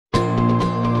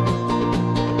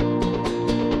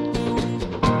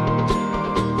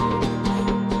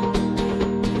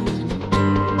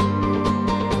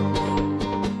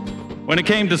When it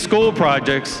came to school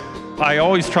projects, I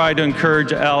always tried to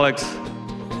encourage Alex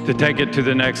to take it to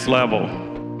the next level.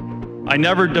 I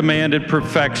never demanded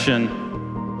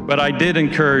perfection, but I did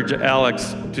encourage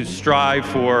Alex to strive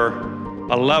for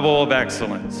a level of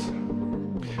excellence.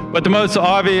 But the most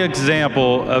obvious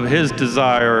example of his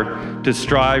desire to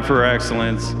strive for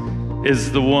excellence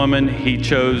is the woman he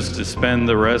chose to spend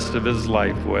the rest of his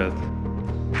life with.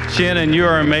 Shannon, you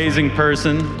are an amazing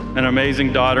person, an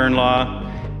amazing daughter-in-law,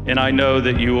 and I know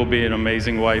that you will be an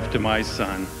amazing wife to my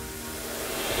son.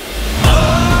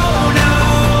 Oh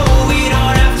no, we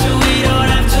don't have to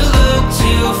look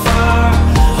too far.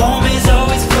 Home is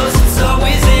always close, it's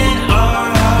always in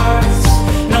our hearts.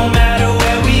 No matter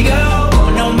where we go,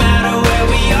 no matter where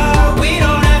we are, we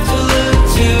don't have to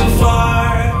look too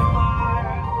far.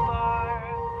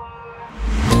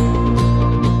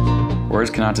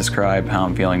 Words cannot describe how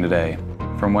I'm feeling today.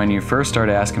 From when you first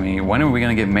started asking me, when are we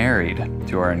gonna get married,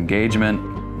 to our engagement,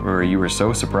 where you were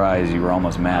so surprised you were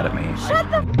almost mad at me. Shut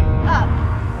the f up.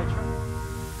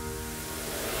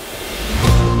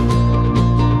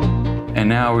 And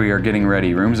now we are getting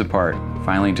ready, rooms apart,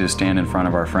 finally to stand in front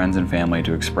of our friends and family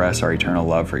to express our eternal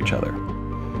love for each other.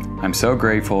 I'm so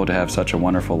grateful to have such a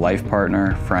wonderful life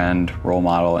partner, friend, role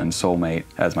model, and soulmate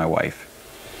as my wife.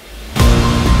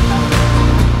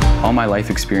 All my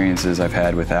life experiences I've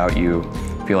had without you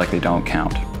feel like they don't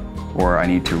count, or I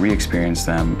need to re-experience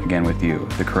them again with you,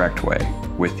 the correct way,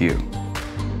 with you.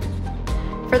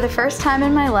 For the first time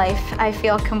in my life, I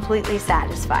feel completely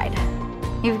satisfied.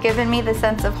 You've given me the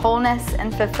sense of wholeness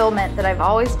and fulfillment that I've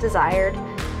always desired,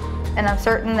 and I'm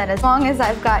certain that as long as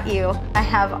I've got you, I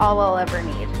have all I'll ever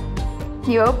need.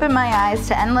 You open my eyes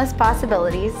to endless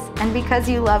possibilities, and because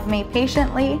you love me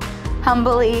patiently,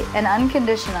 humbly, and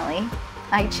unconditionally,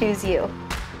 I choose you.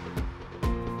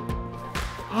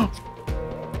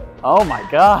 Oh my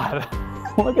God,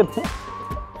 look at this.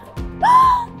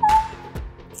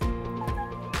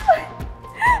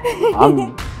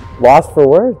 I'm lost for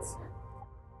words.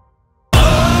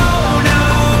 Oh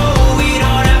no, we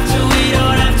don't have to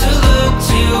look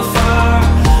too far.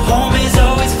 Home is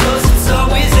always close, it's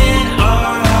always in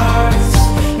our hearts.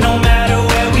 No matter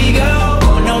where we go,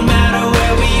 no matter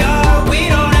where we are, we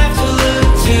don't have to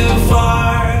look too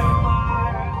far.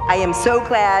 I am so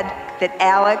glad that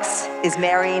Alex is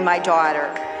marrying my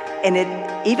daughter. And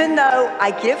even though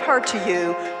I give her to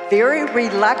you very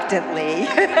reluctantly,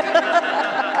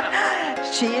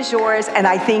 she is yours, and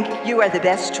I think you are the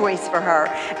best choice for her.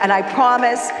 And I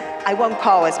promise I won't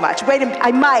call as much. Wait a minute,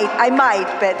 I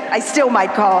might, but I still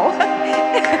might call. We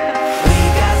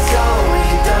got soul, we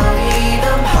don't need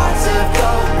them. Hearts of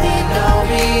gold, need no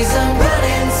reason.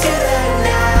 Running to the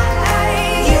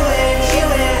night, you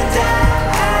and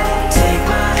I. Take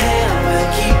my hand, we'll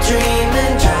keep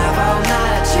dreaming. Drive all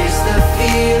night, chase the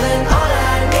feeling. All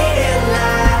I need in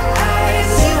life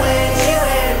is you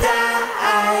and I.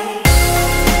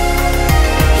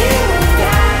 You and I. You and I.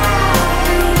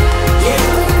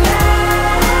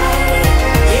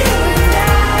 You and I.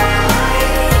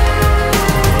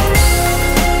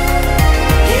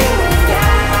 You and I.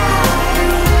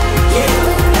 You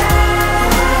and I.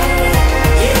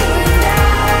 You and I.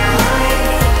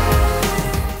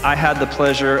 I had the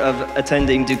pleasure of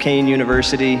attending Duquesne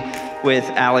University with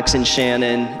Alex and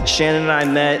Shannon. Shannon and I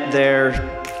met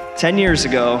there 10 years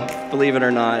ago, believe it or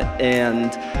not,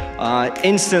 and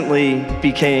instantly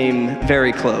became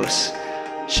very close.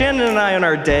 Shannon and I in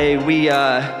our day,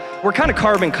 we're kind of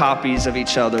carbon copies of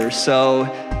each other, so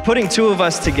putting two of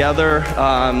us together,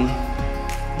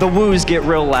 the woos get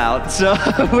real loud. So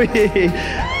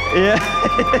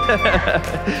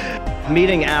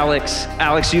meeting Alex,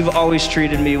 you've always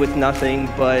treated me with nothing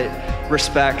but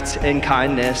respect and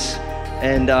kindness,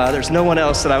 and there's no one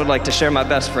else that I would like to share my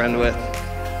best friend with.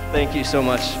 Thank you so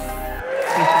much.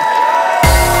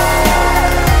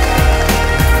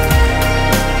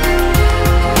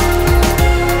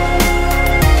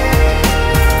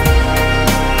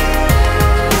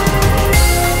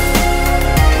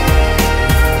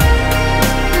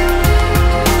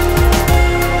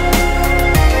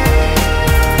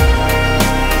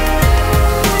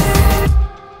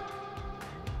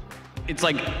 It's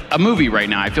like a movie right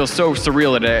now. I feel so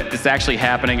surreal that it's actually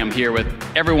happening. I'm here with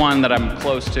everyone that I'm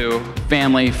close to,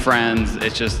 family, friends.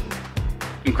 It's just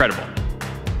incredible.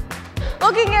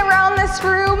 Looking around this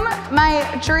room, my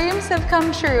dreams have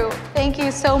come true. Thank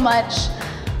you so much.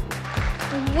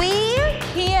 We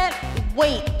can't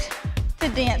wait to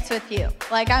dance with you.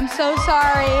 Like, I'm so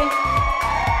sorry.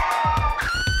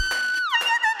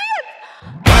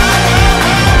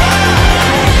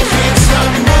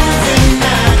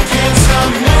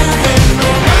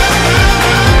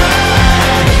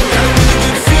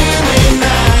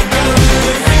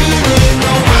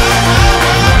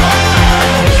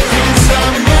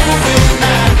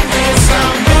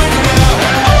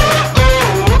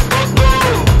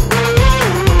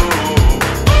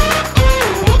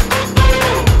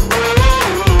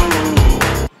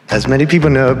 many people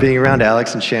know, being around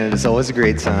Alex and Shannon is always a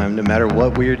great time, no matter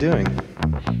what we are doing.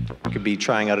 It could be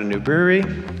trying out a new brewery,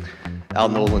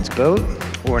 out in Nolan's boat,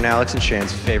 or in Alex and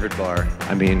Shannon's favorite bar.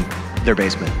 I mean, their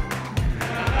basement.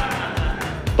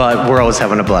 But we're always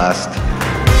having a blast.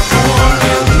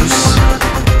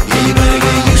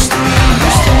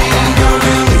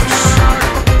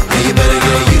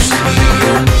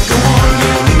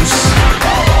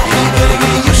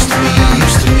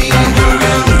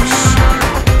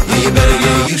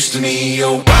 Used to me,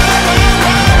 yo.